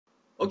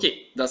OK,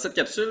 dans cette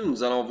capsule,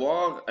 nous allons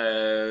voir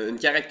une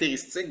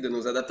caractéristique de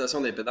nos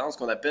adaptations d'impédance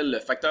qu'on appelle le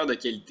facteur de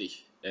qualité.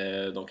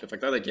 Donc, le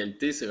facteur de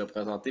qualité, c'est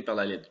représenté par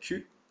la lettre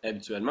Q,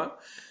 habituellement.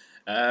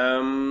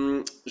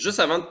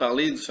 Juste avant de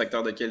parler du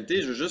facteur de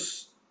qualité, je veux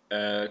juste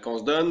qu'on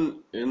se donne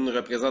une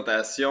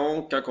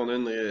représentation quand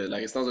on a la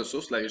résistance de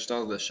source, la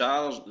résistance de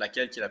charge,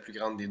 laquelle qui est la plus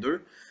grande des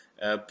deux.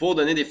 Pour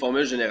donner des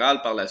formules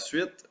générales par la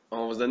suite,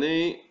 on va se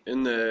donner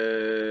une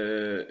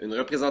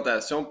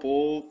représentation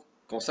pour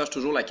qu'on sache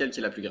toujours laquelle qui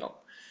est la plus grande.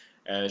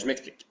 Je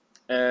m'explique.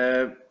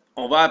 Euh,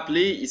 on va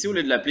appeler, ici au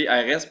lieu de l'appeler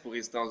RS pour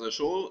résistance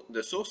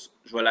de source,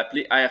 je vais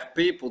l'appeler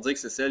RP pour dire que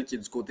c'est celle qui est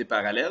du côté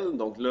parallèle.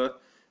 Donc là,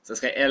 ce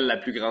serait elle la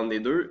plus grande des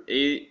deux.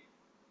 Et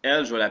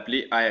elle, je vais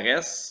l'appeler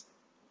RS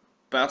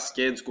parce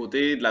qu'elle est du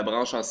côté de la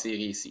branche en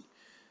série ici.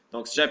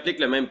 Donc si j'applique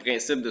le même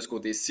principe de ce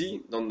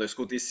côté-ci, donc de ce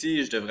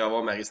côté-ci, je devrais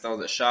avoir ma résistance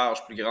de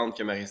charge plus grande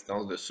que ma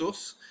résistance de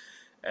source.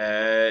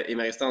 Et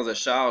ma résistance de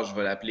charge, je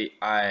vais l'appeler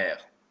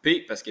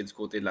RP parce qu'elle est du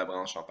côté de la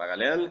branche en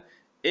parallèle.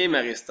 Et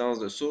ma résistance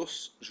de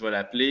source, je vais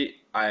l'appeler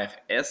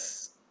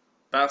RS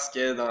parce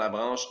qu'elle est dans la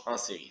branche en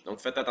série. Donc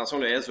faites attention,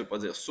 le S ne veut pas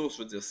dire source,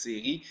 veut dire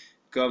série,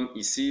 comme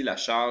ici la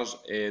charge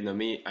est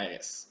nommée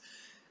RS.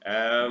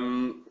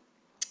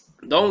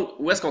 Donc,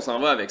 où est-ce qu'on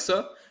s'en va avec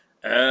ça?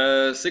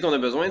 C'est qu'on a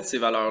besoin de ces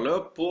valeurs-là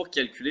pour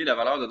calculer la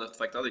valeur de notre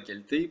facteur de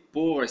qualité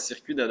pour un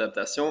circuit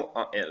d'adaptation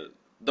en L.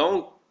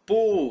 Donc,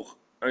 pour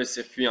un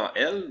circuit en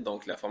L,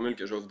 donc la formule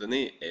que je vais vous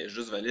donner est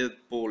juste valide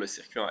pour le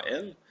circuit en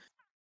L.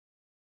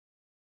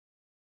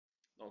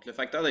 Donc, le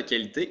facteur de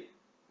qualité,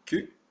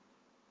 Q,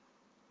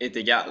 est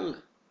égal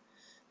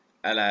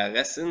à la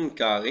racine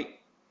carrée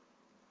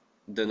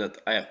de notre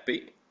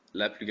RP,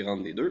 la plus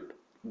grande des deux,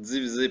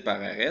 divisé par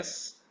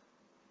RS,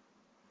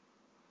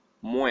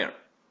 moins 1.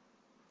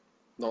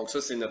 Donc ça,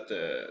 c'est notre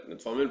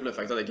formule pour le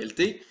facteur de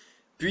qualité.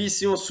 Puis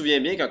si on se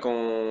souvient bien, quand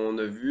on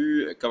a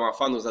vu comment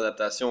faire nos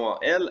adaptations en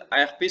L,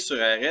 RP sur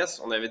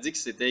RS, on avait dit que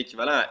c'était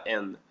équivalent à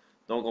N.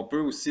 Donc on peut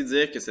aussi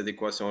dire que cette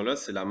équation-là,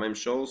 c'est la même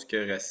chose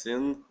que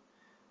racine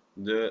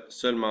de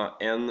seulement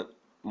N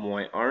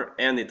moins 1,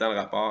 N étant le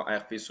rapport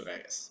RP sur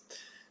RS.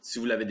 Si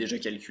vous l'avez déjà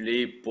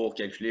calculé pour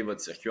calculer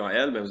votre circuit en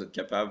L, bien vous êtes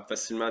capable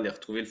facilement de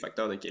retrouver le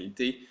facteur de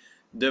qualité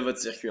de votre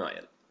circuit en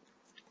L.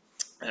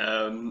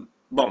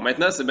 Bon,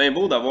 maintenant, c'est bien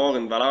beau d'avoir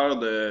une valeur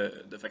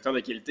de facteur de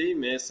qualité,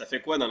 mais ça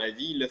fait quoi dans la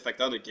vie, le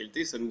facteur de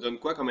qualité? Ça nous donne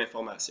quoi comme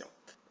information?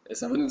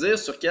 Ça va nous dire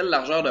sur quelle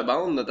largeur de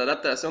bande notre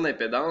adaptation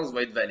d'impédance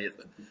va être valide.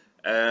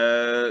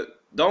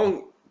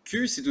 Donc,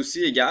 Q, c'est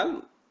aussi égal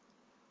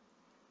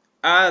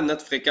à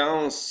notre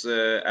fréquence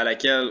à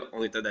laquelle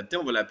on est adapté.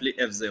 On va l'appeler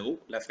F0,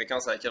 la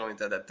fréquence à laquelle on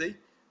est adapté,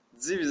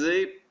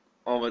 divisé,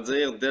 on va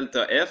dire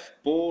delta F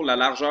pour la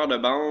largeur de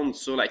bande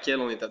sur laquelle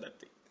on est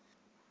adapté.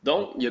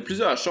 Donc, il y a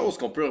plusieurs choses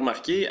qu'on peut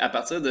remarquer à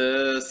partir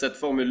de cette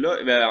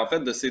formule-là, en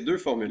fait, de ces deux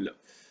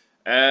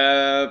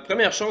formules-là.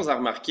 Première chose à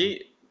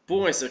remarquer,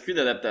 pour un circuit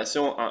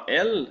d'adaptation en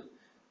L,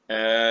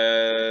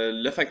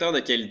 le facteur de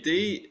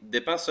qualité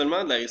dépend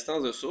seulement de la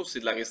résistance de source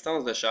et de la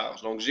résistance de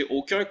charge. Donc, j'ai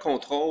aucun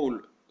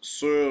contrôle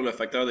sur le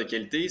facteur de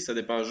qualité, ça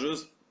dépend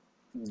juste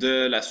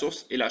de la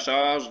source et la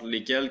charge,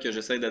 lesquelles que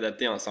j'essaie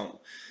d'adapter ensemble.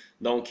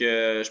 Donc,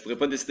 je ne pourrais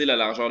pas décider la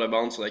largeur de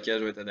bande sur laquelle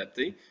je vais être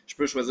adapté. Je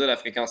peux choisir la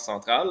fréquence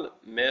centrale,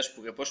 mais je ne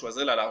pourrais pas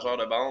choisir la largeur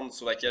de bande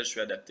sur laquelle je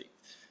suis adapté.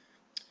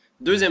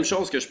 Deuxième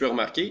chose que je peux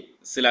remarquer,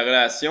 c'est la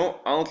relation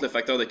entre le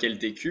facteur de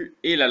qualité Q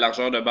et la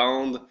largeur de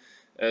bande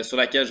sur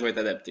laquelle je vais être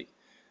adapté.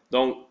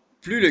 Donc,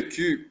 plus le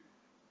Q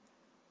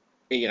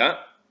est grand,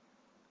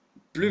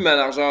 plus ma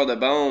largeur de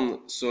bande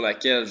sur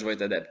laquelle je vais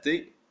être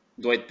adapté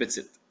doit être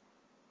petite.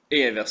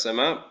 Et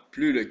inversement,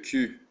 plus le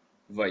Q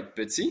va être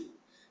petit,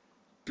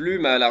 plus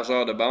ma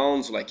largeur de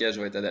bande sur laquelle je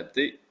vais être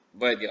adapté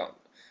va être grande.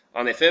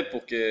 En effet,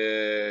 pour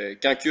que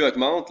quand Q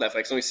augmente, la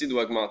fraction ici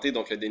doit augmenter,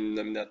 donc le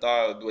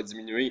dénominateur doit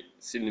diminuer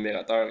si le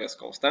numérateur reste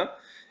constant.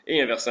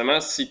 Et inversement,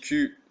 si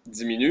Q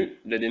diminue,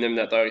 le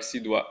dénominateur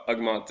ici doit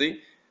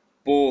augmenter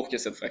pour que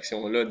cette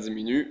fraction-là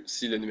diminue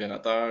si le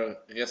numérateur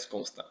reste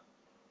constant.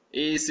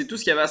 Et c'est tout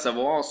ce qu'il y avait à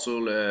savoir sur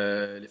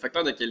les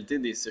facteurs de qualité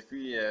des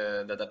circuits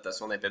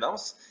d'adaptation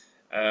d'impédance.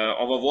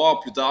 On va voir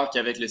plus tard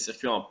qu'avec le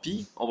circuit en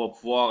pi, on va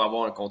pouvoir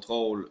avoir un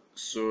contrôle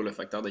sur le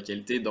facteur de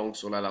qualité, donc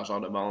sur la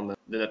largeur de bande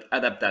de notre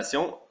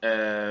adaptation,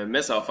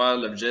 mais ça va faire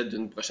l'objet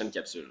d'une prochaine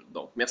capsule.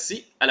 Donc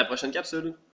merci, à la prochaine capsule!